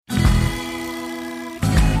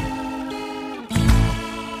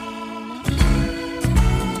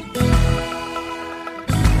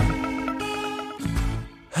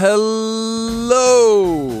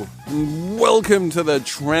Hello! Welcome to the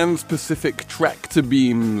Trans-Pacific Tractor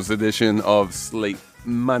Beams edition of Slate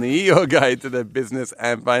Money, your guide to the business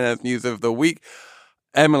and finance news of the week.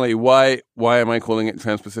 Emily, why am I calling it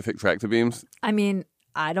Trans-Pacific Tractor Beams? I mean,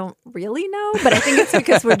 I don't really know, but I think it's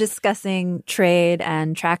because we're discussing trade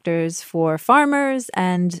and tractors for farmers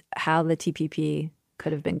and how the TPP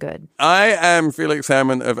could have been good. I am Felix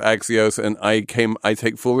Salmon of Axios, and I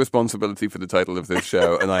take full responsibility for the title of this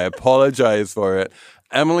show, and I apologize for it.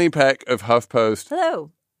 Emily Peck of HuffPost. Hello.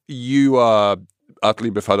 You are utterly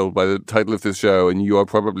befuddled by the title of this show, and you are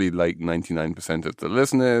probably like 99% of the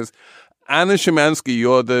listeners. Anna Szymanski,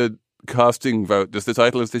 you're the casting vote. Does the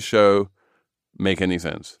title of this show make any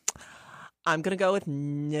sense? I'm going to go with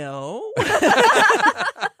no.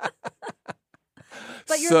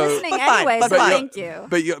 But you're listening anyway, so thank you.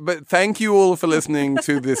 But thank you all for listening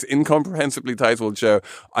to this incomprehensibly titled show.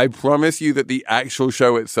 I promise you that the actual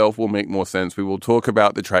show itself will make more sense. We will talk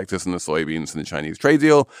about the tractors and the soybeans and the Chinese trade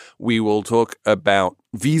deal. We will talk about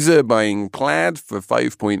Visa buying Plaid for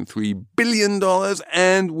 $5.3 billion.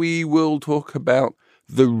 And we will talk about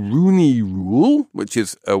the Rooney Rule, which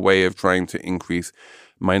is a way of trying to increase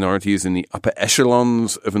minorities in the upper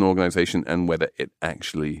echelons of an organization and whether it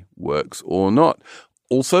actually works or not.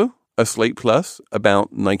 Also, a Slate Plus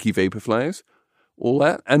about Nike Vaporflies, all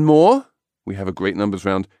that and more. We have a great numbers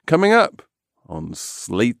round coming up on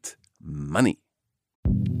Slate Money.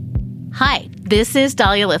 Hi, this is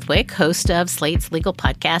Dahlia Lithwick, host of Slate's legal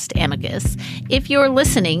podcast, Amicus. If you're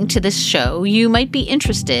listening to this show, you might be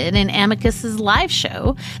interested in Amicus's live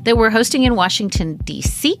show that we're hosting in Washington,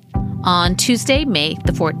 D.C. on Tuesday, May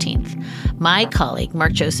the 14th. My colleague,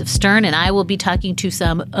 Mark Joseph Stern, and I will be talking to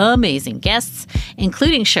some amazing guests,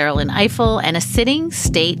 including Sherrilyn Ifill and a sitting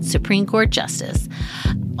state Supreme Court justice,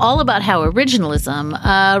 all about how originalism,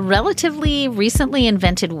 a relatively recently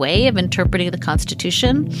invented way of interpreting the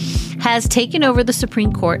Constitution, has taken over the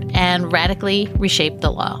Supreme Court and radically reshaped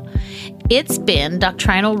the law. It's been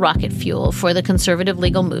doctrinal rocket fuel for the conservative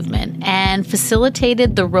legal movement and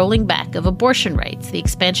facilitated the rolling back of abortion rights, the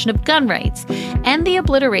expansion of gun rights, and the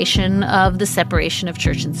obliteration of the separation of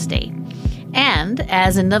church and state. And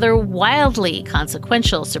as another wildly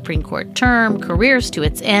consequential Supreme Court term careers to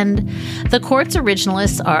its end, the court's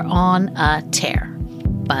originalists are on a tear.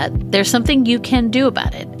 But there's something you can do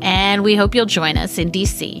about it, and we hope you'll join us in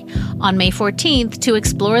D.C. on May 14th to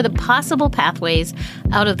explore the possible pathways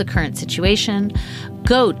out of the current situation.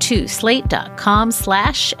 Go to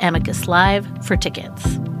slate.com/Amicus Live for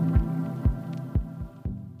tickets.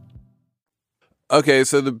 Okay,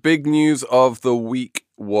 so the big news of the week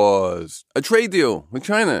was a trade deal with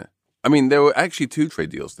China. I mean, there were actually two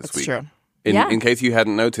trade deals this week. That's true. In case you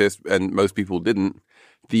hadn't noticed, and most people didn't,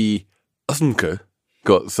 the USMCA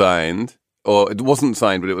got signed, or it wasn't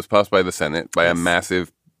signed, but it was passed by the Senate by a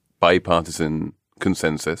massive bipartisan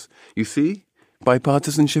consensus. You see,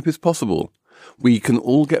 bipartisanship is possible. We can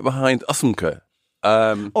all get behind USMCA.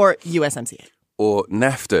 Or USMCA. Or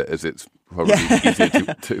NAFTA, as it's probably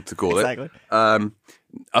easier to call exactly. it.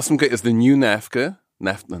 USMCA is the new NAFTA.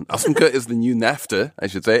 USMCA is the new NAFTA, I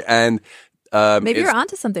should say. And maybe you're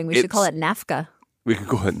onto something. We should call it NAFCA. We could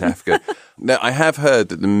call it NAFCA. Now, I have heard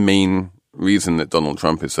that the main reason that Donald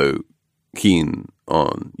Trump is so keen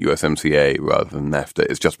on USMCA rather than NAFTA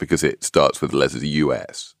is just because it starts with the letters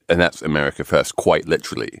US. And that's America first, quite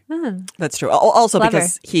literally. That's true. Also Clever.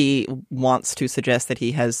 because he wants to suggest that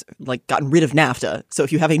he has gotten rid of NAFTA. So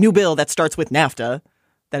if you have a new bill that starts with NAFTA,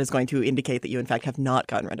 that is going to indicate that you in fact have not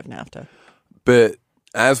gotten rid of NAFTA. But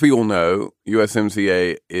as we all know,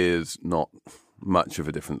 USMCA is not much of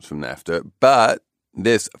a difference from NAFTA. But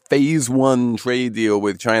this phase one trade deal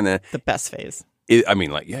with China, The best phase.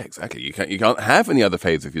 Exactly. You can't have any other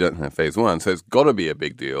phase if you don't have phase one. So it's got to be a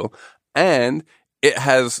big deal. And it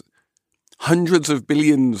has hundreds of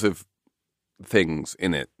billions of things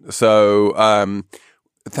in it. So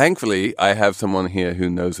thankfully, I have someone here who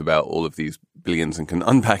knows about all of these billions and can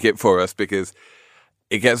unpack it for us because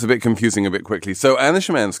it gets a bit confusing a bit quickly. So Anna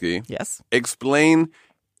Szymanski, Yes. explain.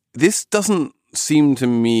 This doesn't seem to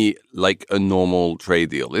me like a normal trade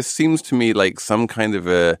deal. This seems to me like some kind of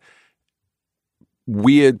a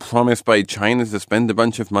weird promise by China to spend a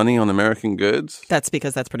bunch of money on American goods. That's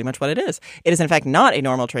because that's pretty much what it is. It is, in fact, not a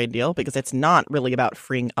normal trade deal because it's not really about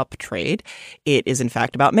freeing up trade. It is, in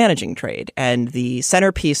fact, about managing trade. And the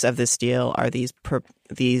centerpiece of this deal are these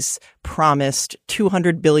promised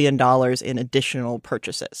 $200 billion in additional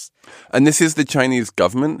purchases. And this is the Chinese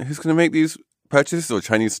government who's going to make these purchases, or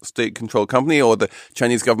Chinese state-controlled company, or the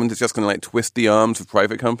Chinese government is just going to twist the arms of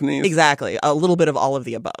private companies? Exactly. A little bit of all of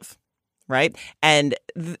the above. right? And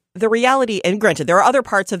the reality, and granted, there are other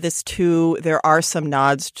parts of this too. There are some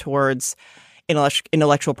nods towards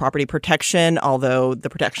intellectual property protection, although the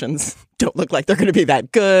protections don't look like they're going to be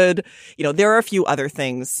that good. There are a few other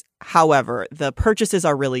things. However, the purchases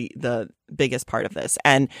are really the biggest part of this.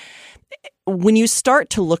 And when you start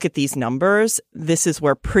to look at these numbers, this is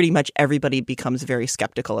where pretty much everybody becomes very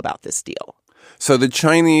skeptical about this deal. So the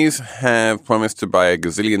Chinese have promised to buy $1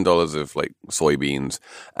 gazillion of like soybeans,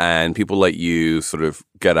 and people like you sort of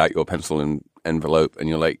get out your pencil and envelope and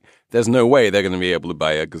you're like, there's no way they're going to be able to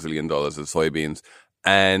buy $1 gazillion of soybeans.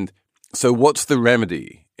 And so what's the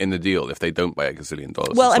remedy in the deal if they don't buy $1 gazillion of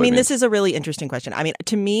soybeans? Well, I mean, this is a really interesting question. I mean,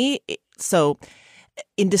 to me, so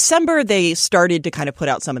in December, they started to kind of put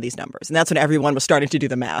out some of these numbers. And that's when everyone was starting to do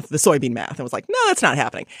the math, the soybean math, and was like, no, that's not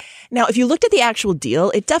happening. Now, if you looked at the actual deal,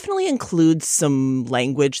 it definitely includes some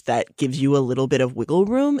language that gives you a little bit of wiggle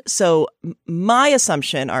room. So my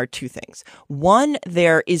assumption are two things. One,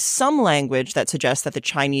 there is some language that suggests that the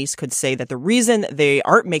Chinese could say that the reason they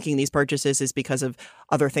aren't making these purchases is because of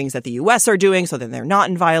other things that the U.S. are doing, so then they're not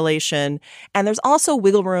in violation. And there's also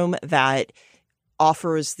wiggle room that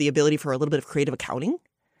offers the ability for a little bit of creative accounting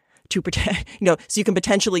to protect, so you can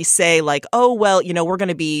potentially say like, oh, well, we're going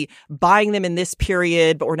to be buying them in this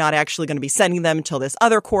period, but we're not actually going to be sending them until this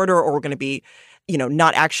other quarter, or we're going to be,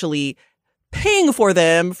 not actually paying for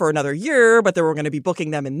them for another year, but then we're going to be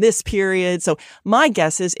booking them in this period. So my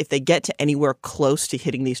guess is if they get to anywhere close to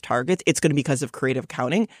hitting these targets, it's going to be because of creative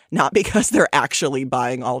accounting, not because they're actually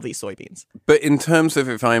buying all these soybeans. But in terms of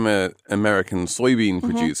if I'm an American soybean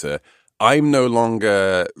producer, I'm no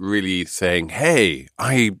longer really saying, hey,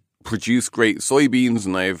 I produce great soybeans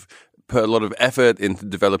and I've put a lot of effort into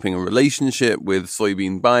developing a relationship with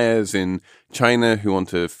soybean buyers in China who want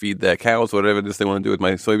to feed their cows, whatever it is they want to do with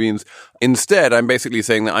my soybeans. Instead, I'm basically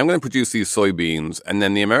saying that I'm going to produce these soybeans, and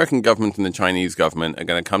then the American government and the Chinese government are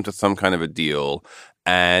going to come to some kind of a deal.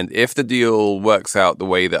 And if the deal works out the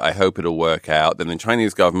way that I hope it'll work out, then the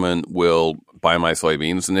Chinese government will buy my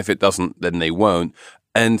soybeans. And if it doesn't, then they won't.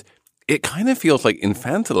 And it kind of feels like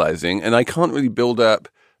infantilizing, and I can't really build up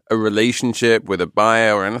a relationship with a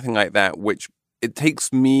buyer or anything like that, which it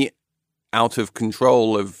takes me out of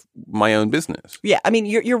control of my own business. Yeah, I mean,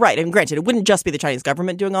 you're right. And granted, it wouldn't just be the Chinese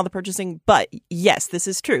government doing all the purchasing, but yes, this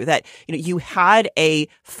is true that you had a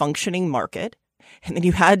functioning market. And then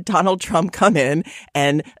you had Donald Trump come in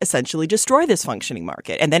and essentially destroy this functioning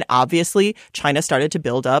market. And then obviously China started to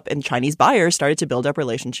build up, and Chinese buyers started to build up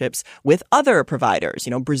relationships with other providers.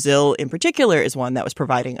 Brazil in particular is one that was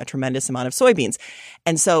providing a tremendous amount of soybeans.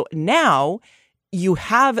 And so now you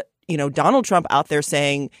have Donald Trump out there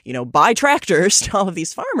saying, buy tractors to all of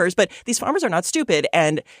these farmers, but these farmers are not stupid,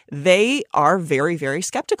 and they are very, very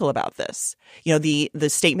skeptical about this. The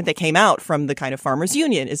statement that came out from the kind of farmers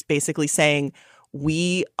union is basically saying,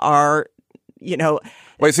 we are,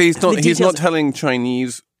 Wait, so he's not telling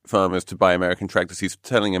Chinese farmers to buy American tractors. He's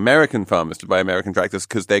telling American farmers to buy American tractors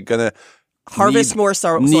because they're going to harvest more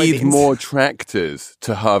soybeans. Need more tractors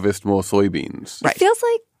to harvest more soybeans. Right. It feels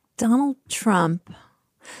like Donald Trump,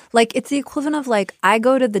 like it's the equivalent of like I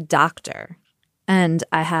go to the doctor and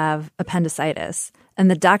I have appendicitis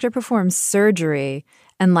and the doctor performs surgery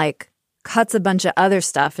and like cuts a bunch of other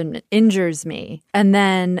stuff and injures me. And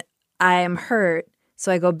then I am hurt,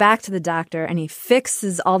 so I go back to the doctor and he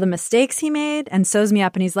fixes all the mistakes he made and sews me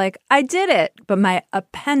up and he's like, I did it, but my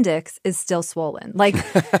appendix is still swollen. Like,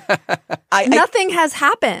 nothing has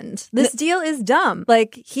happened. This deal is dumb.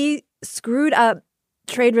 Like, he screwed up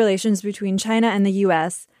trade relations between China and the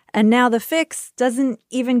U.S., and now the fix doesn't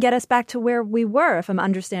even get us back to where we were, if I'm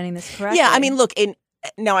understanding this correctly. Yeah, I mean, look,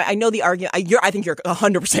 now, I know the argument. I think you're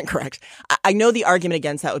 100% correct. I know the argument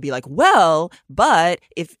against that would be like, well, but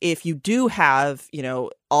if you do have,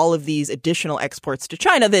 all of these additional exports to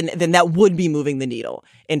China, then that would be moving the needle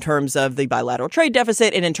in terms of the bilateral trade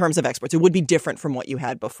deficit and in terms of exports. It would be different from what you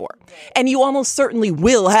had before. And you almost certainly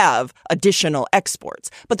will have additional exports.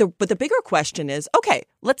 But the bigger question is, okay,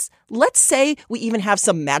 let's say we even have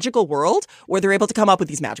some magical world where they're able to come up with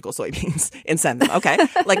these magical soybeans and send them. Okay,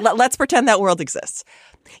 let's pretend that world exists.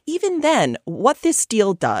 Even then, what this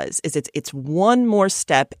deal does is it's one more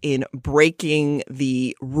step in breaking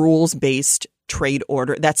the rules-based trade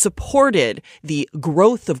order that supported the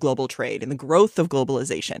growth of global trade and the growth of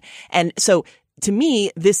globalization. And so to me,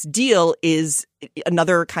 this deal is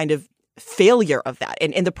another kind of failure of that.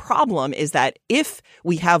 And the problem is that if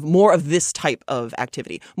we have more of this type of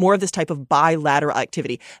activity, more of this type of bilateral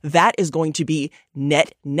activity, that is going to be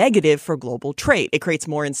net negative for global trade. It creates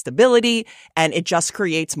more instability and it just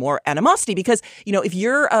creates more animosity because, if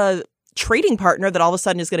you're a trading partner that all of a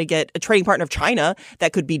sudden is going to get a trading partner of China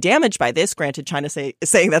that could be damaged by this. Granted, China saying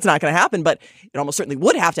that's not going to happen, but it almost certainly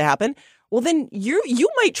would have to happen. Well, then you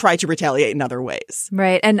might try to retaliate in other ways.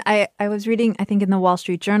 Right. And I was reading, I think in the Wall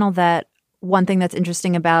Street Journal, that one thing that's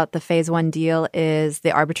interesting about the phase one deal is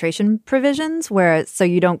the arbitration provisions, where so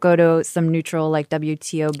you don't go to some neutral like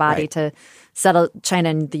WTO body to settle. China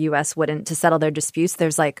and the U.S. wouldn't to settle their disputes.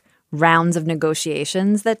 There's like rounds of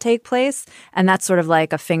negotiations that take place, and that's sort of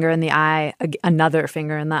like a finger in the eye, another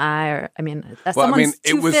finger in the eye, or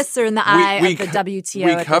two fists are in the eye of the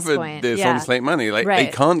WTO. We covered this on Slate Money. They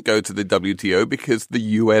can't go to the WTO because the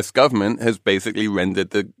U.S. government has basically rendered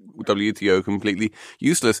the WTO completely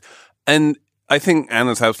useless. And I think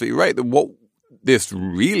Anna's absolutely right that what this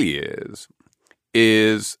really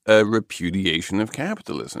is a repudiation of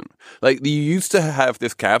capitalism. Like, you used to have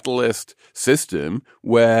this capitalist system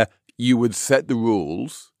where you would set the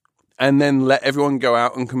rules and then let everyone go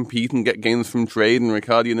out and compete and get gains from trade and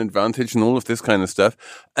Ricardian advantage and all of this kind of stuff.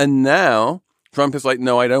 And now Trump is like,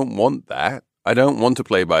 no, I don't want that. I don't want to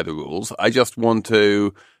play by the rules. I just want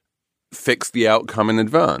to fix the outcome in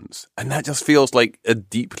advance. And that just feels like a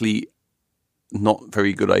deeply not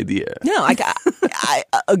very good idea. No, I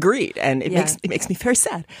agreed. And it makes me very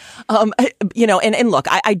sad. And look,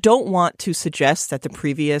 I don't want to suggest that the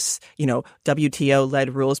previous,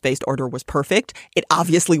 WTO-led rules-based order was perfect. It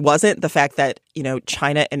obviously wasn't. The fact that,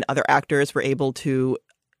 China and other actors were able to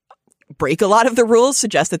break a lot of the rules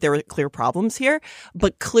suggests that there were clear problems here.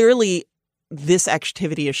 But clearly, this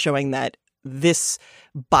activity is showing that this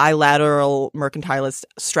bilateral mercantilist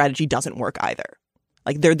strategy doesn't work either.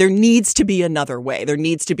 Like there needs to be another way. There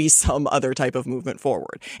needs to be some other type of movement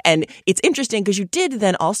forward. And it's interesting because you did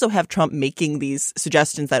then also have Trump making these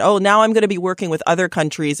suggestions that, now I'm going to be working with other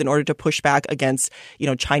countries in order to push back against,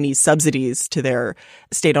 Chinese subsidies to their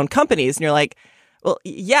state-owned companies. And you're like, well,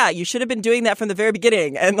 yeah, you should have been doing that from the very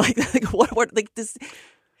beginning. And what this.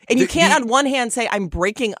 And you can't on one hand say, I'm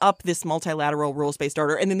breaking up this multilateral rules-based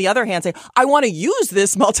order, and then the other hand say, I want to use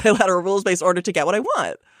this multilateral rules-based order to get what I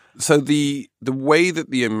want. So the way that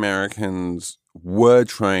the Americans were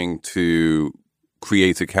trying to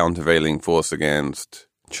create a countervailing force against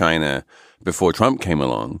China before Trump came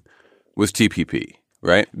along was TPP,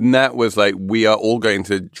 right? And that was like, we are all going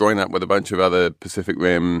to join up with a bunch of other Pacific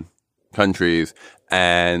Rim countries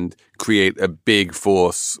and create a big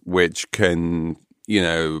force which can,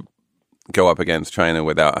 go up against China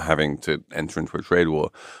without having to enter into a trade war.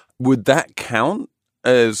 Would that count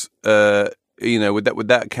as would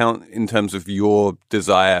that count in terms of your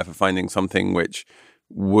desire for finding something which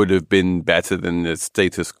would have been better than the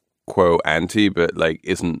status quo ante, but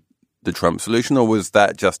isn't the Trump solution? Or was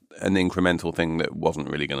that just an incremental thing that wasn't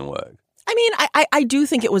really going to work? I mean, I do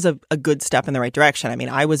think it was a good step in the right direction. I mean,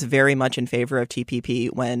 I was very much in favor of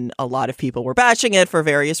TPP when a lot of people were bashing it for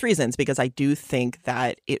various reasons, because I do think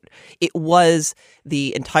that it was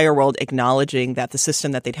the entire world acknowledging that the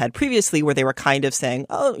system that they'd had previously, where they were kind of saying,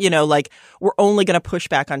 we're only going to push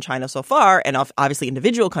back on China so far. And obviously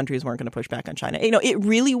individual countries weren't going to push back on China. It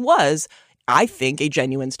really was, I think, a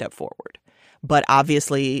genuine step forward. But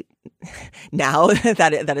obviously, now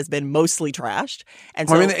that has been mostly trashed, and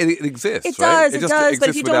so it exists. It does, right? It does. But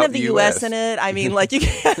if you don't have the U.S. in it, I mean, you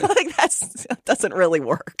can't. That doesn't really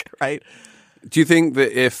work, right? Do you think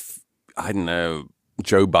that if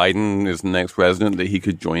Joe Biden is the next president, that he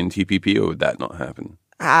could join TPP, or would that not happen?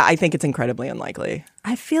 I think it's incredibly unlikely.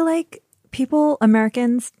 I feel like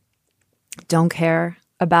Americans, don't care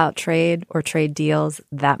about trade or trade deals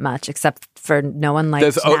that much, except for no one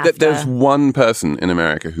likes NAFTA. There's one person in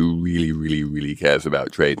America who really, really, really cares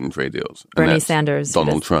about trade and trade deals. Bernie Sanders.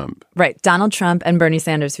 Donald Trump. Right. Donald Trump and Bernie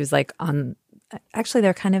Sanders, who's on... Actually,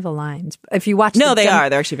 they're kind of aligned. If you watch... No, they are.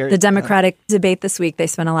 They're actually very... The Democratic debate this week, they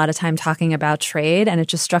spent a lot of time talking about trade, and it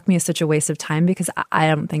just struck me as such a waste of time because I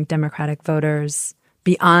don't think Democratic voters,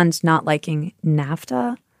 beyond not liking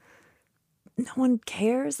NAFTA... No one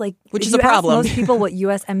cares. Which is a problem. Most people what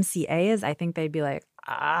USMCA is, I think they'd be like,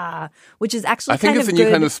 which is actually kind of good. I think it's a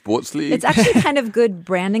new kind of sports league. It's actually kind of good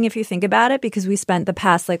branding if you think about it, because we spent the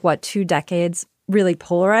past 2 decades really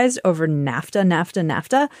polarized over NAFTA.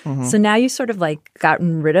 Mm-hmm. So now you sort of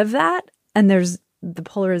gotten rid of that, and the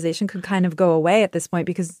polarization could kind of go away at this point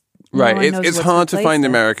because right. No one knows it's hard to find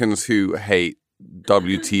Americans who hate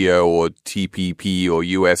WTO or TPP or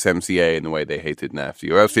USMCA in the way they hated NAFTA.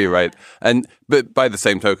 You're absolutely right. But by the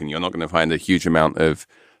same token, you're not going to find a huge amount of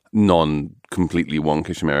non-completely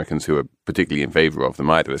wonkish Americans who are particularly in favor of them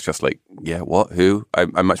either. It's just what? Who?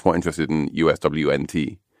 I'm much more interested in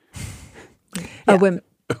USWNT.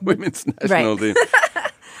 Women's national team.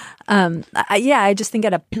 I just think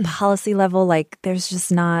at a policy level, there's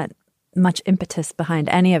just not much impetus behind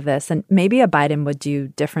any of this. And maybe a Biden would do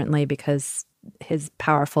differently because his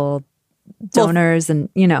powerful donors and,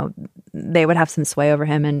 they would have some sway over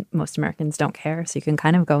him, and most Americans don't care. So you can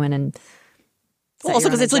kind of go in and well, also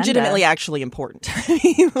because it's legitimately actually important.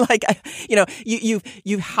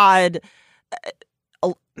 You've had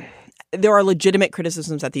there are legitimate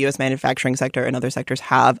criticisms that the U.S. manufacturing sector and other sectors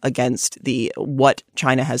have against what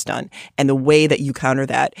China has done. And the way that you counter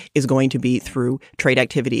that is going to be through trade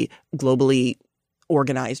activity, globally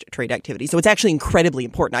organized trade activity. So it's actually incredibly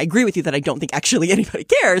important. I agree with you that I don't think actually anybody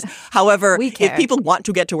cares. However, if people want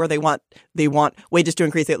to get to where they want wages to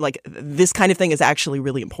increase, this kind of thing is actually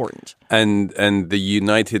really important. And the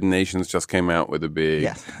United Nations just came out with a big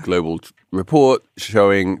global report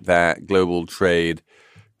showing that global trade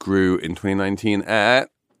grew in 2019 at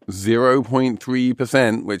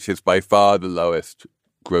 0.3%, which is by far the lowest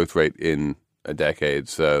growth rate in a decade.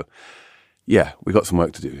 So, yeah, we got some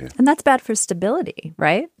work to do here. And that's bad for stability,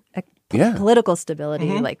 right? Political stability,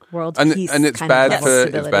 world peace. And it's bad for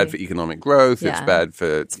economic growth. Yeah. It's bad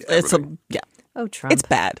for Oh, Trump. It's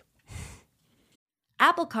bad.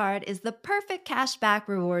 Apple Card is the perfect cashback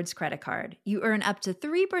rewards credit card. You earn up to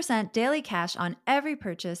 3% daily cash on every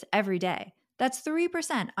purchase every day. That's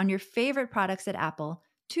 3% on your favorite products at Apple,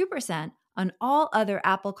 2% on all other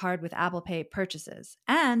Apple Card with Apple Pay purchases,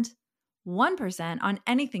 and 1% on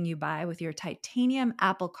anything you buy with your titanium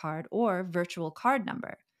Apple Card or virtual card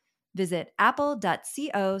number. Visit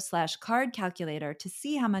apple.co/card calculator to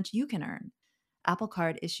see how much you can earn. Apple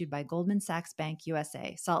Card issued by Goldman Sachs Bank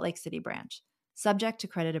USA, Salt Lake City branch. Subject to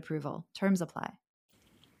credit approval. Terms apply.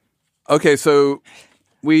 Okay, so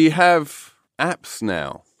we have apps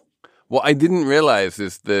now. What I didn't realize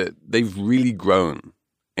is that they've really grown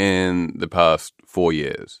in the past 4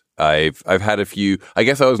 years. I've had a few. I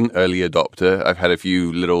guess I was an early adopter. I've had a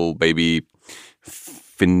few little baby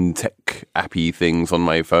fintech appy things on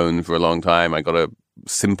my phone for a long time. I got a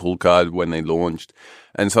Simple Card when they launched,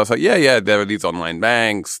 and so I was like, yeah. There are these online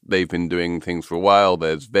banks. They've been doing things for a while.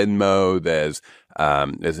 There's Venmo. There's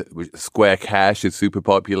Square Cash is super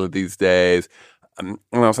popular these days. And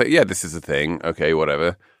I was like, yeah, this is a thing. Okay,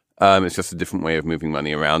 whatever. It's just a different way of moving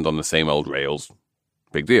money around on the same old rails.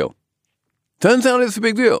 Big deal. Turns out it's a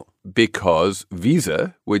big deal because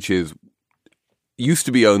Visa, which used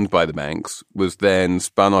to be owned by the banks, was then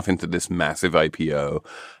spun off into this massive IPO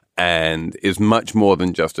and is much more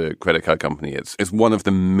than just a credit card company. It's one of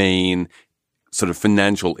the main sort of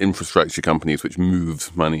financial infrastructure companies which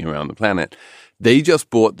moves money around the planet. They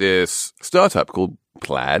just bought this startup called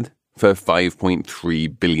Plaid for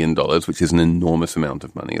 $5.3 billion, which is an enormous amount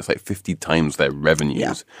of money. It's like 50 times their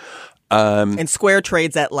revenues. Yeah. And Square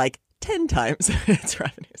trades at 10 times its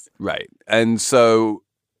revenues. Right. And so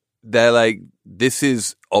they're like, this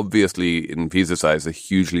is obviously, in Visa's eyes, a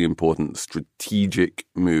hugely important strategic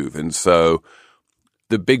move. And so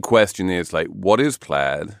the big question is, what is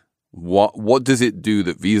Plaid? What does it do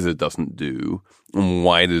that Visa doesn't do? And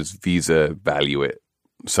why does Visa value it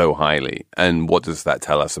so highly? And what does that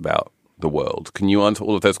tell us about the world? Can you answer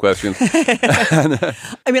all of those questions? I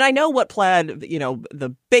mean, I know what Plaid,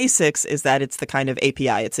 the basics is that it's the kind of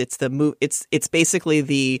API. It's basically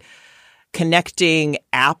the connecting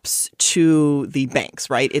apps to the banks,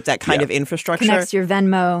 right? It's that kind of infrastructure. Connects your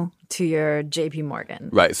Venmo to your JP Morgan.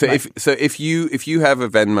 Right. So if you have a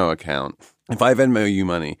Venmo account, if I Venmo you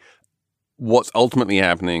money, what's ultimately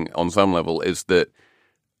happening on some level is that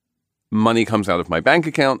money comes out of my bank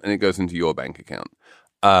account and it goes into your bank account.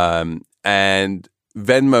 And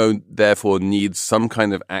Venmo, therefore, needs some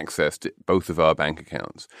kind of access to both of our bank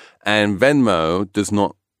accounts. And Venmo does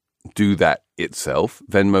not do that itself.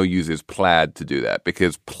 Venmo uses Plaid to do that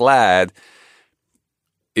because Plaid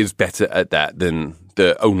is better at that than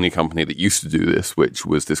the only company that used to do this, which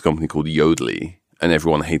was this company called Yodlee. And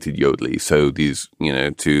everyone hated Yodlee. So these,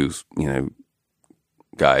 two,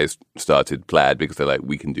 guys started Plaid because they're like,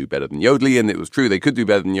 we can do better than Yodlee. And it was true. They could do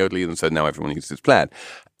better than Yodlee. And so now everyone uses Plaid.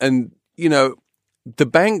 And, the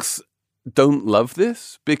banks don't love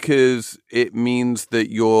this because it means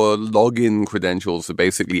that your login credentials are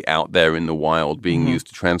basically out there in the wild being used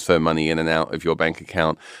to transfer money in and out of your bank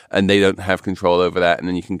account. And they don't have control over that. And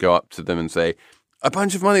then you can go up to them and say, a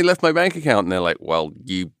bunch of money left my bank account. And they're like, well,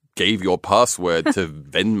 you gave your password to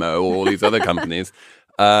Venmo or all these other companies.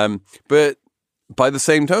 But by the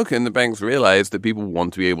same token, the banks realize that people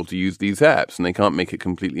want to be able to use these apps and they can't make it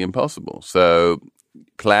completely impossible. So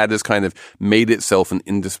Plaid has kind of made itself an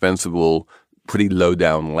indispensable, pretty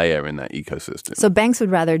low-down layer in that ecosystem. So banks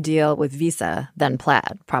would rather deal with Visa than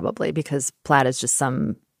Plaid, probably, because Plaid is just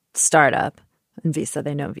some startup. and Visa,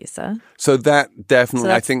 they know Visa. So that definitely, So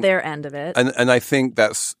that's I think, their end of it. and I think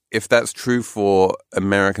if that's true for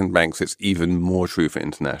American banks, it's even more true for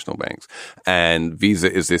international banks. And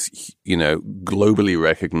Visa is this, globally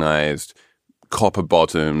recognized,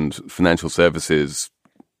 copper-bottomed financial services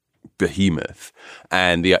behemoth.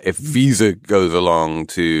 And if Visa goes along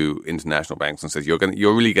to international banks and says you're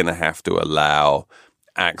really going to have to allow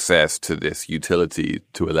access to this utility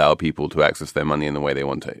to allow people to access their money in the way they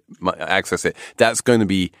want to access it, that's going to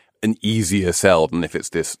be an easier sell than if it's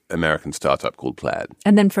this American startup called Plaid.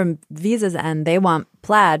 And then from Visa's end, they want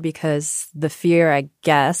Plaid because the fear, I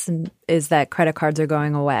guess, is that credit cards are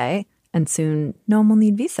going away and soon no one will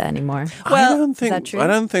need Visa anymore. Well, is that true? I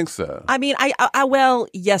don't think so. I mean, well,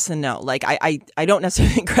 yes and no. Like, I don't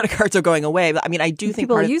necessarily think credit cards are going away, but I mean, I do think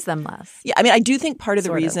people use them less. Yeah, I mean, I do think part of the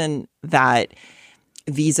Sort of. reason that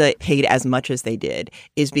Visa paid as much as they did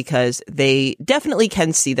is because they definitely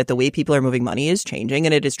can see that the way people are moving money is changing,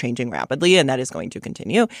 and it is changing rapidly, and that is going to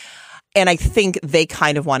continue. And I think they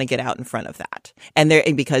kind of want to get out in front of that. And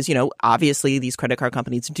because, obviously these credit card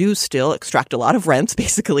companies do still extract a lot of rents.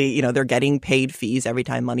 Basically, they're getting paid fees every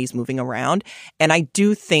time money's moving around. And I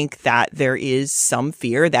do think that there is some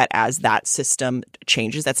fear that as that system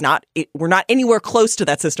changes, we're not anywhere close to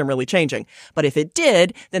that system really changing. But if it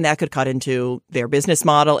did, then that could cut into their business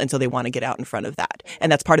model. And so they want to get out in front of that.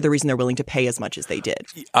 And that's part of the reason they're willing to pay as much as they did.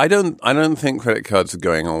 I don't think credit cards are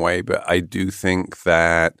going away, but I do think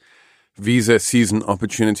that Visa sees an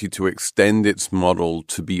opportunity to extend its model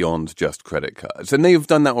to beyond just credit cards. And they've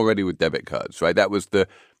done that already with debit cards, right? That was the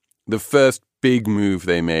first big move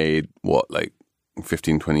they made,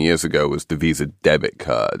 15, 20 years ago, was the Visa debit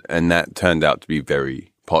card. And that turned out to be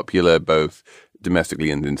very popular, both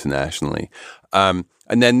domestically and internationally.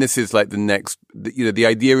 And then this is like the next, the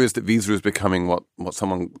idea is that Visa is becoming what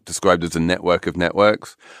someone described as a network of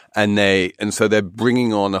networks. And so they're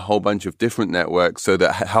bringing on a whole bunch of different networks so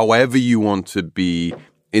that however you want to be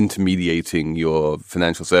intermediating your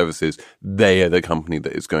financial services, they are the company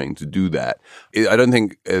that is going to do that. I don't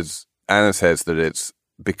think, as Anna says, that it's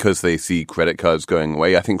because they see credit cards going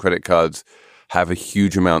away. I think credit cards have a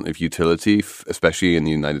huge amount of utility, especially in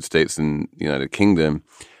the United States and the United Kingdom.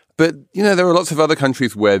 But, there are lots of other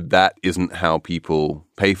countries where that isn't how people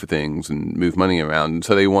pay for things and move money around. And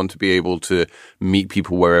so they want to be able to meet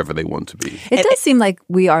people wherever they want to be. It does seem like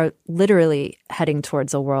we are literally heading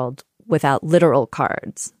towards a world without literal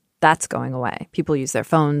cards. That's going away. People use their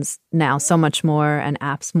phones now so much more and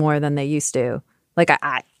apps more than they used to. Like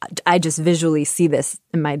I just visually see this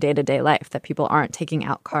in my day-to-day life, that people aren't taking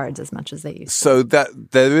out cards as much as they used to. So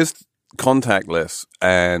that there is contactless,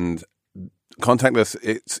 and contactless,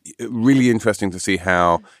 it's really interesting to see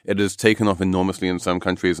how it has taken off enormously in some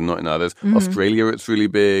countries and not in others. Mm-hmm. Australia, it's really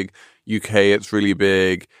big. UK, it's really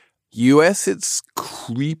big. US, it's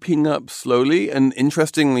creeping up slowly. And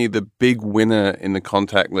interestingly, the big winner in the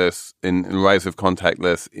contactless, in rise of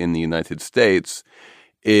contactless in the United States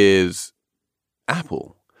is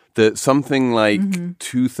Apple. That something like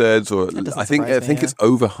 2/3, or I think it's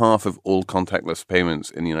over half of all contactless payments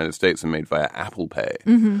in the United States are made via Apple Pay,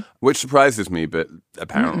 which surprises me, but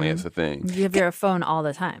apparently it's a thing. You have your phone all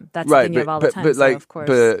the time. That's right, the thing you have all the time. But of course.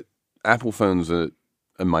 but Apple phones are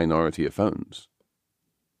a minority of phones.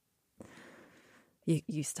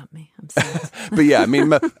 You stumped me. I'm sorry. But yeah, I mean,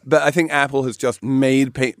 but I think Apple has just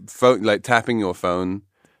made tapping your phone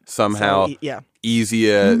somehow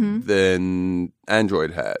easier than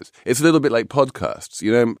Android has. It's a little bit like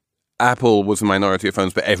podcasts. Apple was a minority of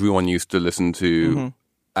phones, but everyone used to listen to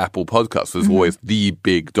Apple podcasts. It was always the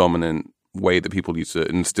big dominant way that people used to,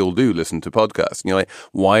 and still do, listen to podcasts. And you're like,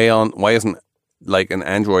 why isn't like an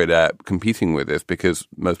Android app competing with this? Because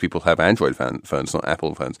most people have Android phones, not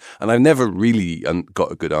Apple phones. And I've never really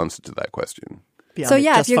got a good answer to that question. So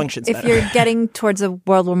yeah, if you're getting towards a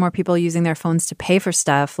world where more people are using their phones to pay for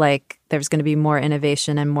stuff, like there's going to be more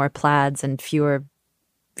innovation and more Plaids and fewer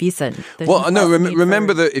Visa.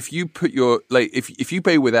 Remember that if you put your if you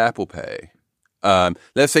pay with Apple Pay,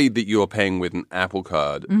 let's say that you're paying with an Apple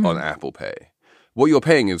card on Apple Pay. What you're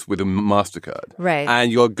paying is with a MasterCard. Right.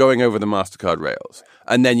 And you're going over the MasterCard rails.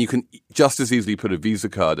 And then you can just as easily put a Visa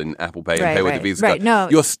card in Apple Pay and pay with the Visa card. No,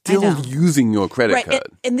 you're still using your credit card.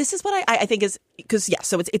 And this is what I think is, because,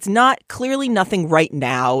 so it's not, clearly nothing right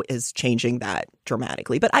now is changing that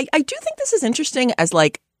dramatically. But I do think this is interesting as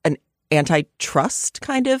like an antitrust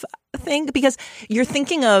kind of thing, because you're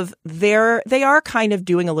thinking of they are kind of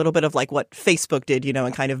doing a little bit of like what Facebook did,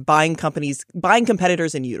 and kind of buying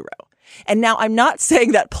competitors in utero. And now I'm not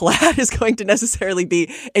saying that Plaid is going to necessarily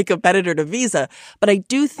be a competitor to Visa, but I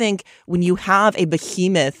do think when you have a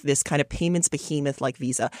behemoth, this kind of payments behemoth like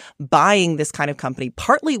Visa, buying this kind of company,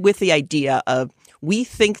 partly with the idea of we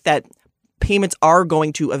think that payments are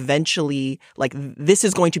going to eventually, like, this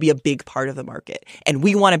is going to be a big part of the market and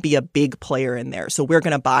we want to be a big player in there. So we're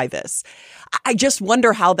going to buy this. I just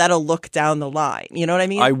wonder how that'll look down the line. You know what I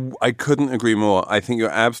mean? I couldn't agree more. I think you're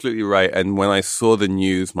absolutely right. And when I saw the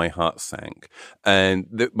news, my heart sank.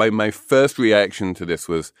 And my first reaction to this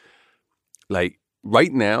was like,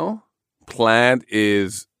 right now, Plaid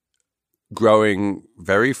is growing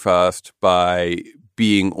very fast by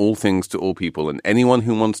being all things to all people, and anyone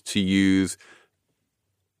who wants to use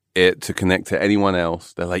it to connect to anyone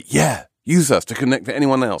else, they're like, yeah, use us to connect to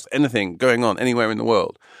anyone else, anything going on anywhere in the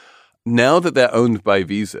world. Now that they're owned by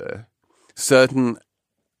Visa, certain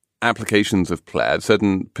applications of Plaid,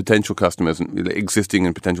 certain potential customers, existing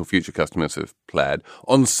and potential future customers of Plaid,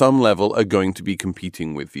 on some level are going to be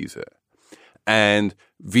competing with Visa. And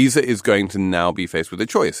Visa is going to now be faced with a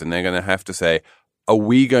choice, and they're going to have to say, are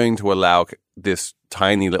we going to allow this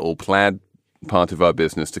tiny little Plaid part of our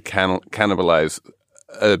business to cannibalize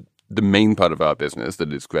the main part of our business,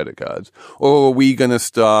 that is credit cards? Or are we going to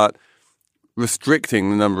start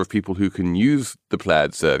restricting the number of people who can use the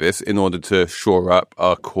Plaid service in order to shore up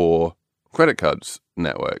our core credit cards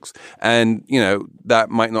networks? And, you know, that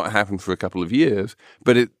might not happen for a couple of years,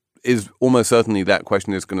 but it is almost certainly that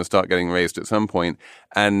question is going to start getting raised at some point.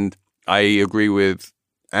 And I agree with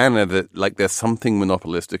Anna that, like, there's something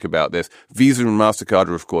monopolistic about this. Visa and MasterCard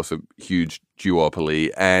are, of course, a huge duopoly,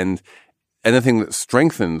 and anything that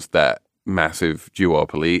strengthens that massive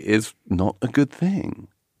duopoly is not a good thing.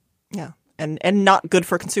 Yeah, and not good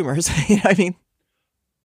for consumers. You know what I mean?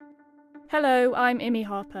 Hello, I'm Imi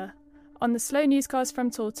Harper. On the Slow Newscast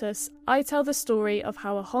from Tortoise, I tell the story of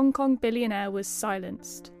how a Hong Kong billionaire was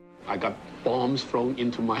silenced. I got bombs thrown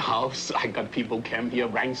into my house. I got people came here,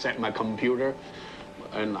 ransacked my computer.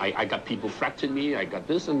 And I got people threatening me, I got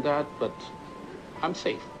this and that, but I'm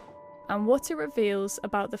safe. And what it reveals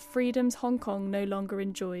about the freedoms Hong Kong no longer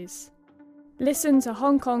enjoys. Listen to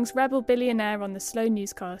Hong Kong's rebel billionaire on the Slow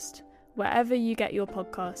Newscast, wherever you get your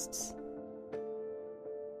podcasts.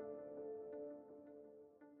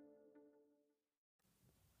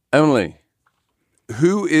 Emily,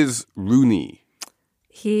 who is Rooney?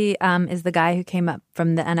 He is the guy who came up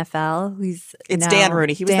from the NFL. It's Dan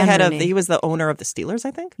Rooney. He was the head of. He was the owner of the Steelers,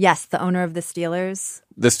 I think. Yes, the owner of the Steelers.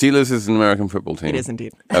 The Steelers is an American football team. It is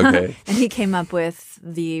indeed. Okay. And he came up with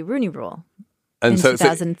the Rooney Rule in in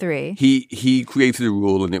 2003. He created a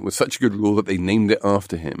rule, and it was such a good rule that they named it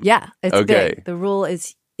after him. Yeah, it's okay. big. The rule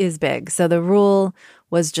is big. So the rule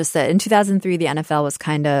was just that in 2003, the NFL was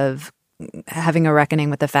kind of having a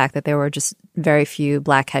reckoning with the fact that there were just very few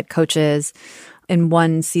black head coaches. In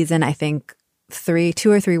one season, I think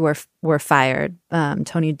two or three were fired,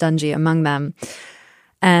 Tony Dungy among them.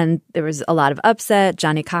 And there was a lot of upset.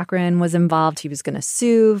 Johnny Cochran was involved. He was going to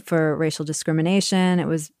sue for racial discrimination. It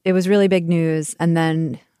was really big news. And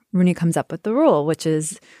then Rooney comes up with the rule, which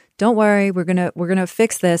is, don't worry, we're gonna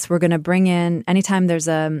fix this. We're gonna bring in, anytime there's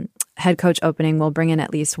a head coach opening, we'll bring in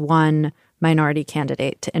at least one minority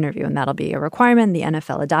candidate to interview, and that'll be a requirement. The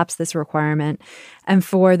NFL adopts this requirement. And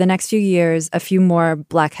for the next few years, a few more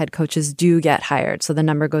black head coaches do get hired. So the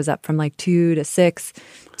number goes up from like 2 to 6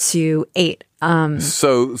 to 8.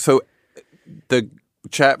 So the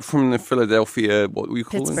chap from the Philadelphia, what do we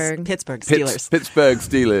call him? Pittsburgh Steelers. Pittsburgh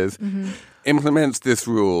Steelers implements this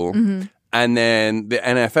rule. And then the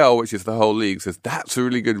NFL, which is the whole league, says that's a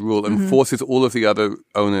really good rule and forces all of the other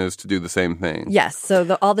owners to do the same thing. Yes.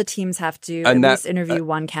 So all the teams have to at least interview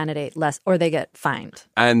one candidate less, or they get fined.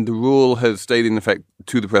 And the rule has stayed in effect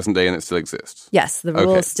to the present day, and it still exists. Yes, the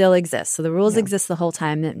rule still exists. So the rules exist the whole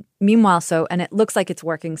time. And meanwhile, and it looks like it's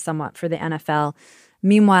working somewhat for the NFL.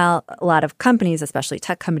 Meanwhile, a lot of companies, especially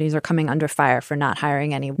tech companies, are coming under fire for not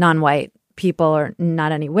hiring any non-white people or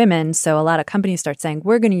not any women. So a lot of companies start saying,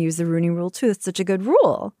 we're going to use the Rooney Rule too. It's such a good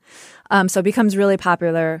rule. So it becomes really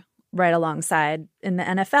popular right alongside in the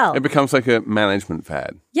NFL. It becomes like a management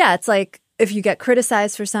fad. Yeah, it's like if you get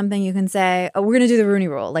criticized for something, you can say, oh, we're going to do the Rooney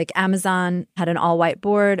Rule. Like Amazon had an all-white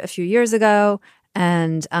board a few years ago,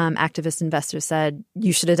 and activist investors said,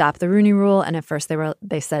 you should adopt the Rooney Rule. And at first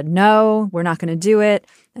they said, no, we're not going to do it.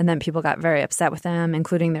 And then people got very upset with them,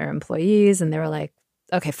 including their employees. And they were like,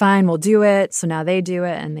 okay, fine, we'll do it. So now they do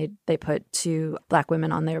it, and they put 2 black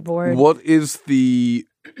women on their board. What is the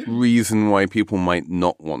reason why people might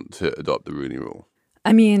not want to adopt the Rooney Rule?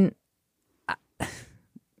 I mean,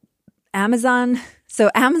 Amazon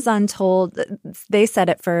told, they said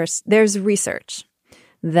at first, there's research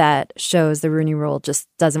that shows the Rooney Rule just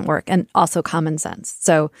doesn't work, and also common sense.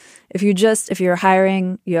 So if you're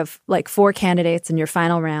hiring, you have like 4 candidates in your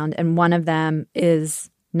final round and one of them is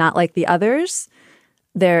not like the others,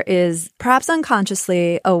 there is perhaps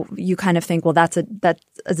unconsciously, you kind of think, well, that's a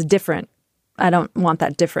different, I don't want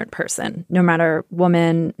that different person, no matter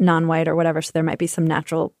woman, non-white or whatever. So there might be some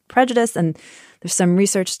natural prejudice. And there's some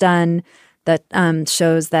research done that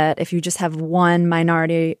shows that if you just have one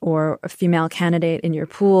minority or a female candidate in your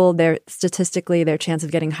pool, statistically their chance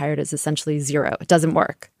of getting hired is essentially 0. It doesn't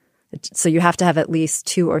work. So you have to have at least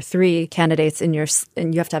 2 or 3 candidates and you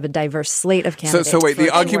have to have a diverse slate of candidates. So wait, the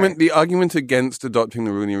argument against adopting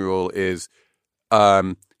the Rooney Rule is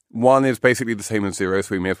 1 is basically the same as 0,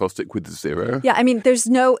 so we may as well stick with the 0. Yeah, I mean,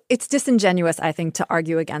 it's disingenuous, I think, to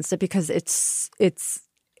argue against it because it's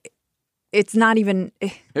not even.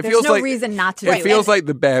 There's no reason not to. It feels like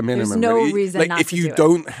the bare minimum. There's no reason not to. If you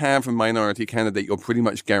don't have a minority candidate, you're pretty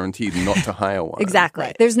much guaranteed not to hire one. Exactly.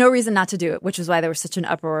 Right. There's no reason not to do it, which is why there was such an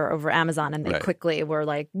uproar over Amazon, and they quickly were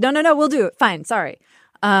like, "No, we'll do it. Fine, sorry."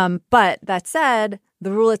 But that said,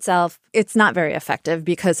 the rule itself, it's not very effective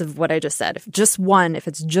because of what I just said. If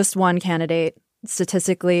it's just one candidate,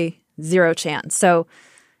 statistically 0 chance. So.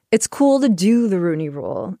 It's cool to do the Rooney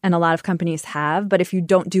Rule, and a lot of companies have, but if you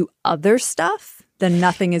don't do other stuff, then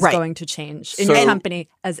nothing is going to change in your company,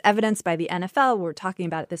 as evidenced by the NFL. We're talking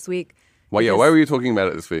about it this week. Why were you talking about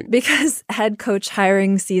it this week? Because head coach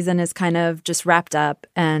hiring season is kind of just wrapped up,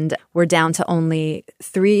 and we're down to only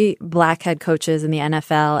 3 black head coaches in the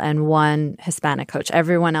NFL and 1 Hispanic coach.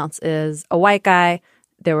 Everyone else is a white guy.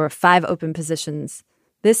 There were 5 open positions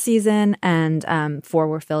this season, and 4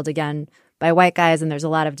 were filled again by white guys, and there's a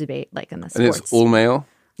lot of debate, like in the sports. And it's all male?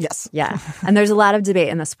 Yes. Yeah. And there's a lot of debate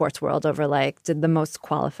in the sports world over, like, did the most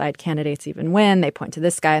qualified candidates even win? They point to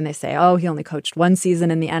this guy and they say, oh, he only coached 1 season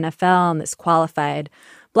in the NFL, and this qualified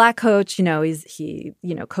black coach, he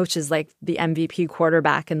coaches like the MVP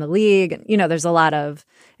quarterback in the league. And, there's a lot of,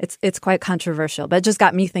 it's quite controversial. But it just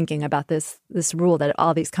got me thinking about this rule that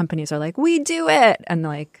all these companies are like, we do it. And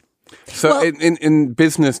like, so in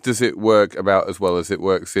business, does it work about as well as it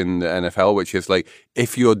works in the NFL, which is like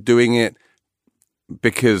if you're doing it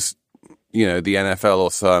because, the NFL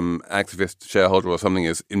or some activist shareholder or something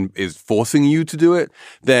is forcing you to do it,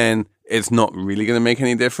 then it's not really going to make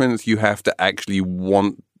any difference. You have to actually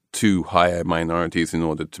want to hire minorities in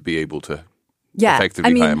order to be able to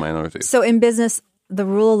effectively hire minorities. So in business, the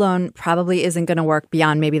rule alone probably isn't going to work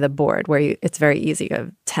beyond maybe the board, where it's very easy. You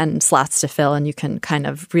have 10 slots to fill, and you can kind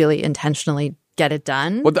of really intentionally get it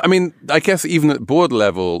done. Well, I mean, I guess even at board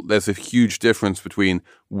level, there's a huge difference between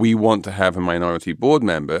we want to have a minority board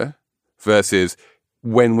member versus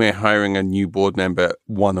when we're hiring a new board member,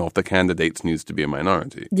 one of the candidates needs to be a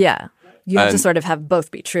minority. Yeah. You have to sort of have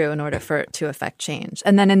both be true in order for it to affect change.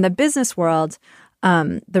 And then in the business world,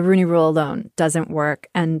 the Rooney Rule alone doesn't work.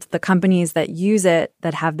 And the companies that use it,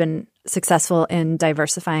 that have been successful in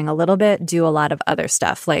diversifying a little bit, do a lot of other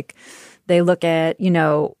stuff. Like they look at,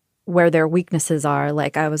 where their weaknesses are.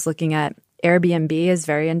 Like I was looking at Airbnb is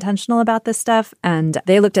very intentional about this stuff. And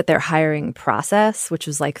they looked at their hiring process, which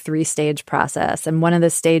was like 3-stage process. And one of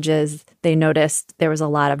the stages, they noticed there was a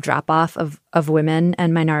lot of drop-off of women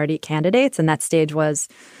and minority candidates. And that stage was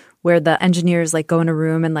where the engineers like go in a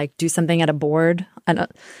room and like do something at a board. I'm an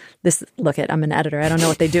editor. I don't know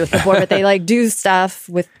what they do with the board, but they like do stuff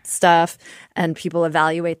with stuff and people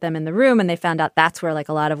evaluate them in the room. And they found out that's where like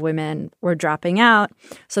a lot of women were dropping out.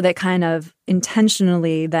 So they kind of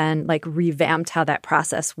intentionally then like revamped how that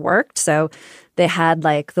process worked. So they had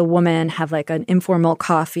like the woman have like an informal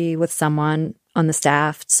coffee with someone on the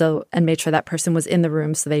staff. And made sure that person was in the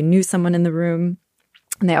room. So they knew someone in the room.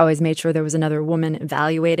 And they always made sure there was another woman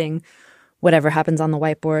evaluating whatever happens on the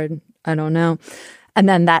whiteboard. I don't know. And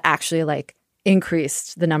then that actually like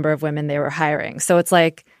increased the number of women they were hiring. So it's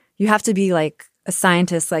like you have to be like a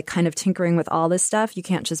scientist, like kind of tinkering with all this stuff. You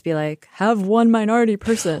can't just be like, have one minority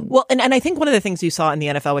person. Well, and I think one of the things you saw in the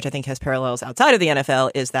NFL, which I think has parallels outside of the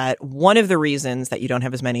NFL, is that one of the reasons that you don't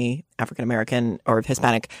have as many African-American or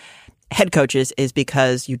Hispanic head coaches is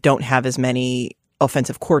because you don't have as many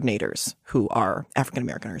offensive coordinators who are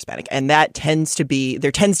African-American or Hispanic. And that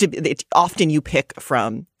often you pick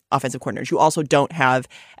from offensive coordinators. You also don't have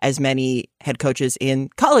as many head coaches in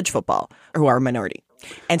college football who are a minority.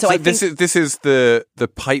 And so I think this is the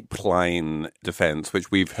pipeline defense,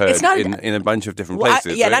 which we've heard in a bunch of different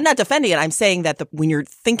places. And I'm not defending it. I'm saying that when you're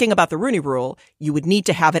thinking about the Rooney Rule, you would need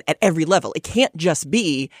to have it at every level. It can't just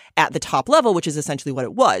be at the top level, which is essentially what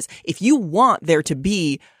it was. If you want there to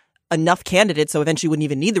be enough candidates, so eventually you wouldn't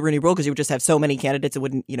even need the Rooney Rule because you would just have so many candidates. It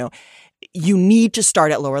wouldn't, you need to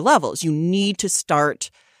start at lower levels. You need to start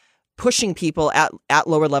pushing people at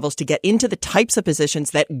lower levels to get into the types of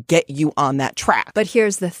positions that get you on that track. But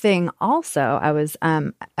here's the thing also. I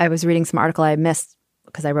was reading some article I missed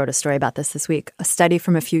because I wrote a story about this week. A study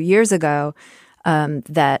from a few years ago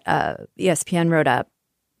that ESPN wrote up.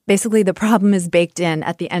 Basically, the problem is baked in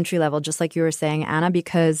at the entry level, just like you were saying, Anna,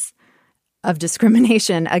 because of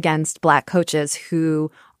discrimination against Black coaches who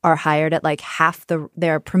are hired at like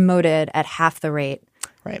they're promoted at half the rate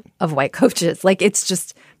of white coaches. Like it's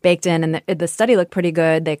just baked in. And the study looked pretty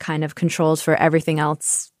good. They kind of controlled for everything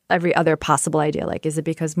else, every other possible idea. Like, is it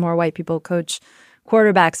because more white people coach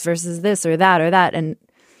quarterbacks versus this or that or that? And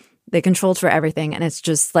they controlled for everything. And it's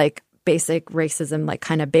just like basic racism, like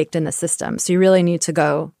kind of baked in the system. So you really need to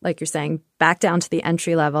go, like you're saying, back down to the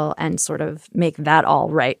entry level and sort of make that all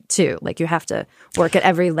right too. Like you have to work at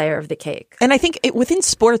every layer of the cake. And I think within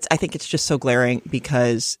sports, I think it's just so glaring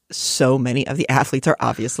because so many of the athletes are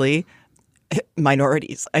obviously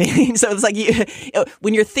minorities. I mean, so it's like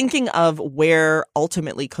when you're thinking of where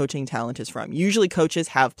ultimately coaching talent is from, usually coaches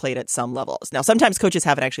have played at some levels. Now, sometimes coaches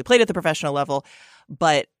haven't actually played at the professional level,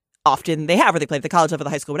 but often they have, or they played at the college level, the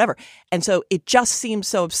high school, whatever. And so it just seems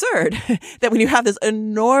so absurd that when you have this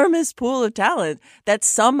enormous pool of talent, that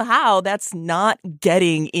somehow that's not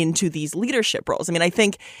getting into these leadership roles. I mean, I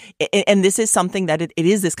think, and this is something that it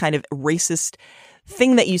is this kind of racist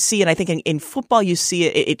thing that you see. And I think in football, you see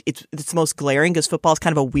it's most glaring because football is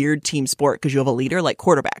kind of a weird team sport because you have a leader like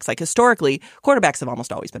quarterbacks. Like historically, quarterbacks have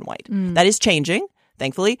almost always been white. That is changing,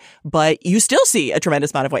 thankfully, but you still see a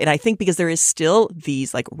tremendous amount of white. And I think because there is still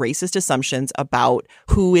these like racist assumptions about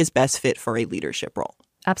who is best fit for a leadership role.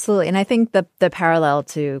 Absolutely. And I think the parallel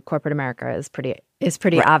to corporate America is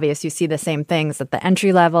pretty obvious. You see the same things at the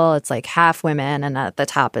entry level. It's like half women, and at the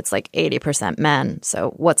top, it's like 80% men.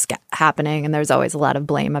 So what's happening? And there's always a lot of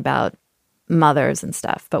blame about mothers and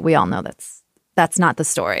stuff. But we all know that's not the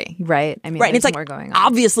story, right? I mean, right. And it's like, more going on.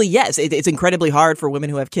 Obviously, yes, it's incredibly hard for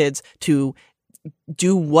women who have kids to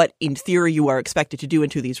do what in theory you are expected to do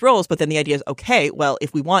into these roles. But then the idea is, okay, well,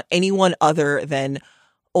 if we want anyone other than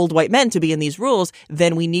old white men to be in these roles,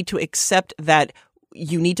 then we need to accept that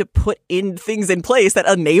you need to put in things in place that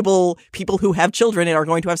enable people who have children and are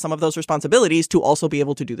going to have some of those responsibilities to also be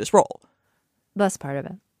able to do this role. That's part of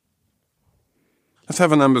it. Let's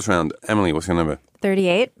have a numbers round. Emily, what's your number?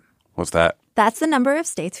 38. What's that? That's the number of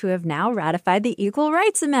states who have now ratified the Equal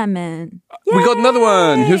Rights Amendment. Yay! We got another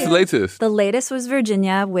one. Who's the latest? The latest was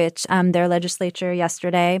Virginia, which their legislature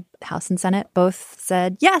yesterday, House and Senate, both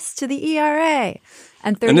said yes to the ERA.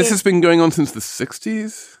 And this has been going on since the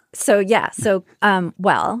 60s? So, yeah. So,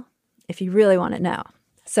 well, if you really want to know.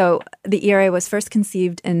 So the ERA was first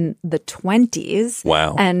conceived in the 20s.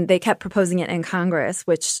 Wow. And they kept proposing it in Congress,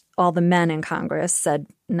 which all the men in Congress said,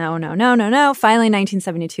 no, no, no, no, no. Finally, in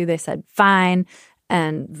 1972, they said fine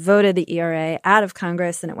and voted the ERA out of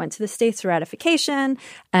Congress. And it went to the states for ratification.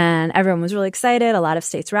 And everyone was really excited. A lot of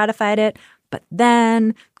states ratified it. But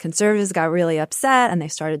then conservatives got really upset and they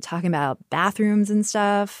started talking about bathrooms and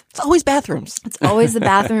stuff. It's always bathrooms. It's always the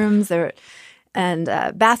bathrooms. And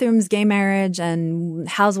bathrooms, gay marriage, and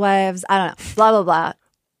housewives, I don't know, blah, blah, blah,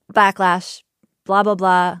 backlash, blah, blah,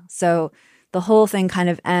 blah. So the whole thing kind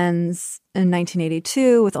of ends in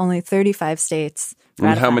 1982 with only 35 states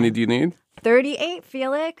ratifying. And how many do you need? 38,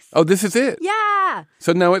 Felix. Oh, this is it? Yeah.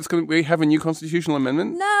 So now we have a new constitutional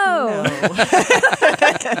amendment? No.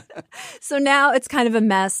 So now it's kind of a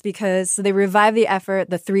mess because they revived the effort,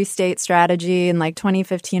 the 3-state strategy in like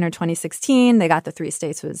 2015 or 2016. They got the 3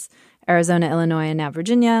 states was Arizona, Illinois, and now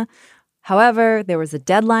Virginia. However, there was a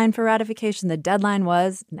deadline for ratification. The deadline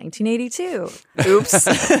was 1982. Oops.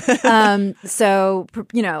 So,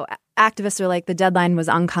 activists are like, the deadline was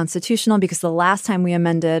unconstitutional because the last time we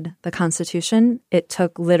amended the Constitution, it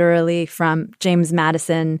took literally from James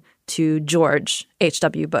Madison to George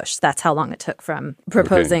H.W. Bush. That's how long it took from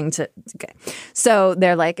proposing to. Okay. So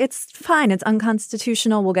they're like, it's fine. It's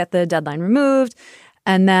unconstitutional. We'll get the deadline removed.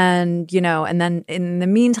 And then, in the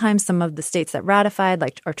meantime, some of the states that ratified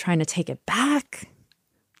are trying to take it back.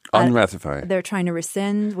 Unratified. They're trying to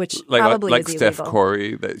rescind, which probably like is Steph illegal.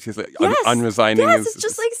 Curry, that she's like Yes. unresigning. Yes, it's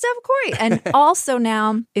just like Steph Curry. And also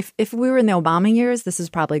now, if we were in the Obama years, this is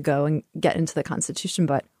probably go and get into the Constitution,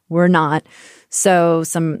 but we're not. So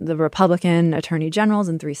the Republican attorney generals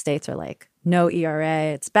in 3 states are like, no ERA,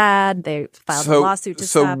 it's bad. They filed a lawsuit to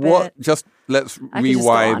stop it. Just let's I could just go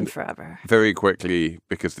rewind on forever. very quickly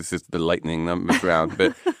because this is the lightning numbers round.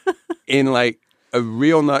 But in like a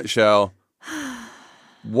real nutshell,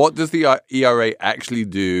 what does the ERA actually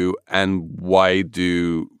do, and why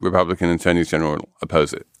do Republican attorneys general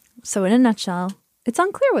oppose it? So in a nutshell, it's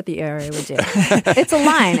unclear what the ERA would do. It's a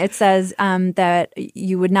line. It says that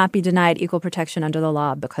you would not be denied equal protection under the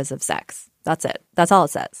law because of sex. That's it. That's all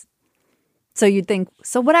it says. So you'd think,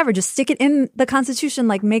 so whatever, just stick it in the Constitution,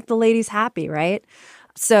 like make the ladies happy, right?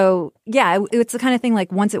 So yeah, it's the kind of thing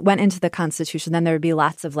like once it went into the Constitution, then there would be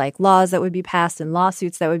lots of like laws that would be passed and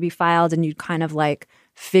lawsuits that would be filed, and you'd kind of like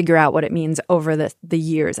figure out what it means over the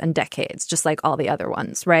years and decades, just like all the other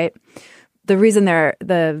ones, right? The reason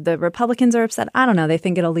the Republicans are upset, I don't know. They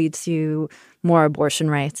think it'll lead to more abortion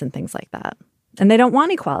rights and things like that. And they don't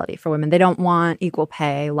want equality for women. They don't want equal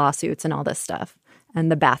pay, lawsuits, and all this stuff. And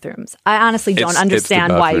the bathrooms. I honestly don't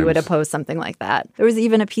understand why you would oppose something like that. There was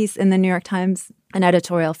even a piece in the New York Times, an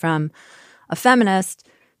editorial from a feminist,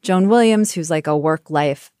 Joan Williams, who's like a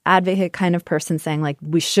work-life advocate kind of person, saying like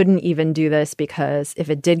we shouldn't even do this because if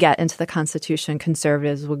it did get into the Constitution,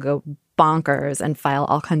 conservatives would go bonkers and file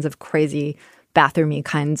all kinds of crazy bathroomy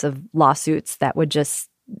kinds of lawsuits that would just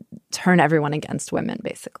turn everyone against women,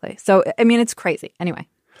 basically. So, I mean, it's crazy. Anyway,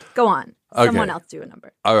 go on. Okay. Someone else do a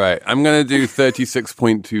number. All right. I'm going to do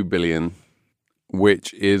 $36.2 billion,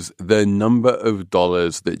 which is the number of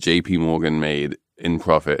dollars that JP Morgan made in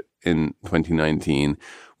profit in 2019,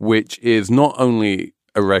 which is not only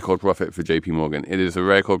a record profit for JP Morgan, it is a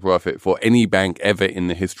record profit for any bank ever in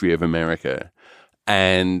the history of America,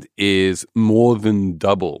 and is more than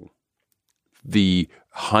double the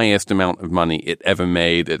highest amount of money it ever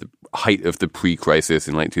made at the height of the pre-crisis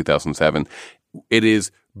in like 2007. It is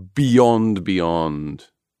beyond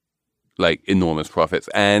like enormous profits.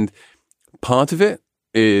 And part of it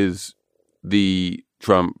is the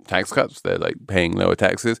Trump tax cuts. They're like paying lower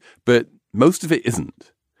taxes, but most of it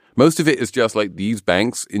isn't. Most of it is just like these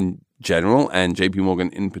banks in general and JP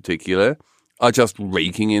Morgan in particular are just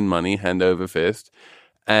raking in money hand over fist,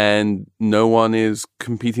 and no one is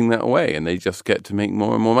competing that away, and they just get to make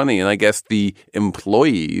more and more money. And I guess the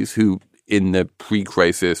employees who in the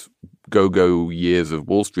pre-crisis go-go years of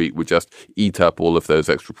Wall Street would just eat up all of those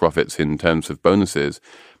extra profits in terms of bonuses,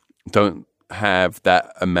 don't have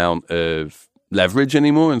that amount of leverage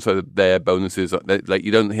anymore. And so their bonuses, like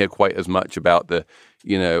you don't hear quite as much about the,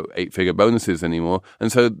 8-figure bonuses anymore.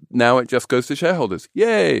 And so now it just goes to shareholders.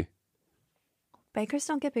 Yay. Bankers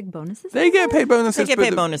don't get big bonuses? They get paid bonuses. They get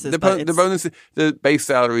paid bonuses. The bonuses, the base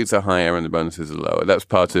salaries are higher and the bonuses are lower. That's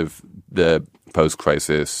part of the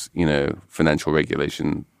post-crisis, financial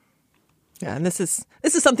regulation. Yeah, and this is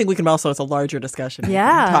something we can also, it's a larger discussion.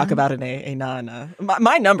 Yeah. Talk about in a non.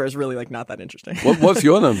 My number is really like not that interesting. What's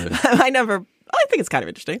your number? My number, I think it's kind of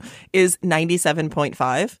interesting, is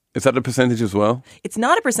 97.5. Is that a percentage as well? It's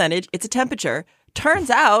not a percentage. It's a temperature. Turns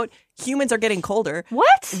out humans are getting colder.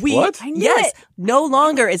 What? What? I knew Yes. it. No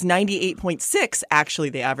longer is 98.6 actually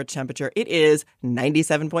the average temperature. It is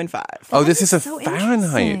 97.5. Oh, this is a So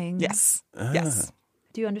Fahrenheit. interesting. Yes. Yes.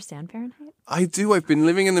 Do you understand Fahrenheit? I do. I've been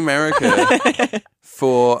living in America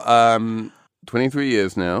for 23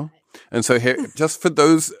 years now. And so here, just for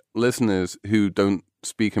those listeners who don't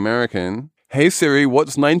speak American, hey Siri,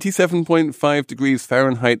 what's 97.5 degrees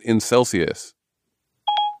Fahrenheit in Celsius?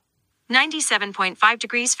 97.5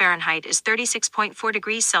 degrees Fahrenheit is 36.4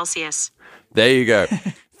 degrees Celsius. There you go.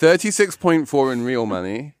 36.4 in real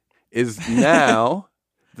money is now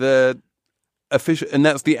the official, and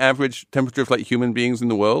that's the average temperature of like human beings in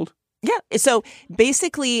the world. Yeah. So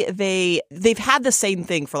basically they've had the same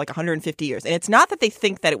thing for like 150 years. And it's not that they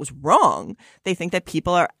think that it was wrong. They think that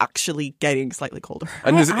people are actually getting slightly colder.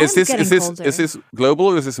 And is getting colder. this global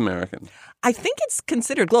or is this American? I think it's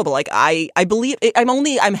considered global. Like I believe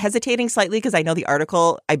I'm hesitating slightly because I know the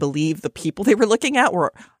article, I believe the people they were looking at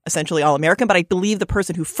were essentially all American, but I believe the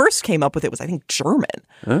person who first came up with it was, I think, German.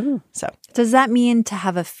 Oh. So Does that mean to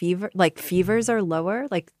have a fever, like fevers are lower?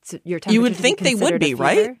 Like your temperature You would to think they would considered a be,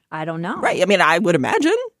 right? fever? I don't know. right. I mean, I would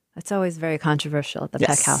imagine. It's always very controversial at the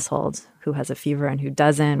Yes. Peck household. Who has a fever and who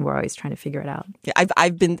doesn't? We're always trying to figure it out. Yeah, I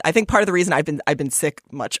think part of the reason I've been sick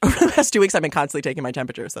much over the last 2 weeks, I've been constantly taking my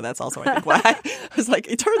temperature. So that's also, I think, why I was like,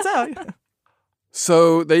 it turns out.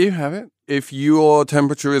 So there you have it. If your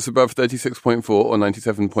temperature is above 36.4 or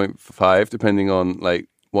 97.5, depending on like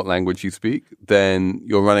what language you speak, then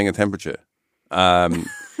you're running a temperature.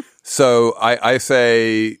 So I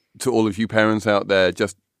say to all of you parents out there,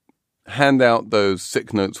 just hand out those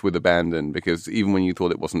sick notes with abandon, because even when you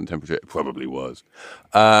thought it wasn't the temperature, it probably was.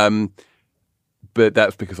 But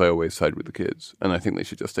that's because I always side with the kids, and I think they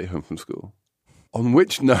should just stay home from school. On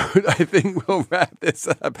which note, I think we'll wrap this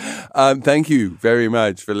up. Thank you very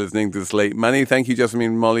much for listening to Slate Money. Thank you,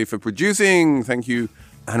 Jessamine Molly, for producing. Thank you,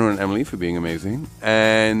 Hannah and Emily for being amazing.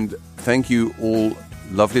 And thank you all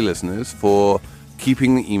lovely listeners for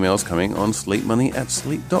keeping the emails coming on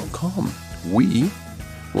slatemoney@slate.com. We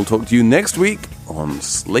will talk to you next week on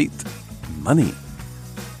Slate Money.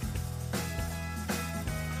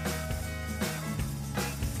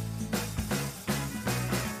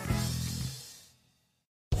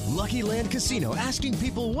 Lucky Land Casino, asking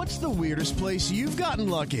people, what's the weirdest place you've gotten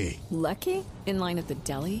lucky? Lucky? In line at the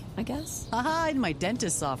deli, I guess? Aha, in my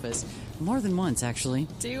dentist's office. More than once, actually.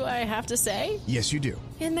 Do I have to say? Yes, you do.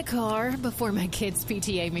 In the car before my kids'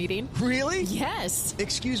 PTA meeting. Really? Yes.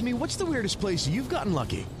 Excuse me, what's the weirdest place you've gotten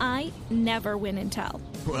lucky? I never win and tell.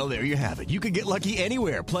 Well, there you have it. You can get lucky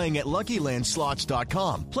anywhere, playing at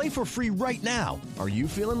LuckyLandSlots.com. Play for free right now. Are you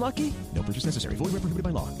feeling lucky? No purchase necessary. Void where prohibited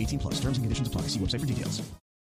by law. 18+. Terms and conditions apply. See website for details.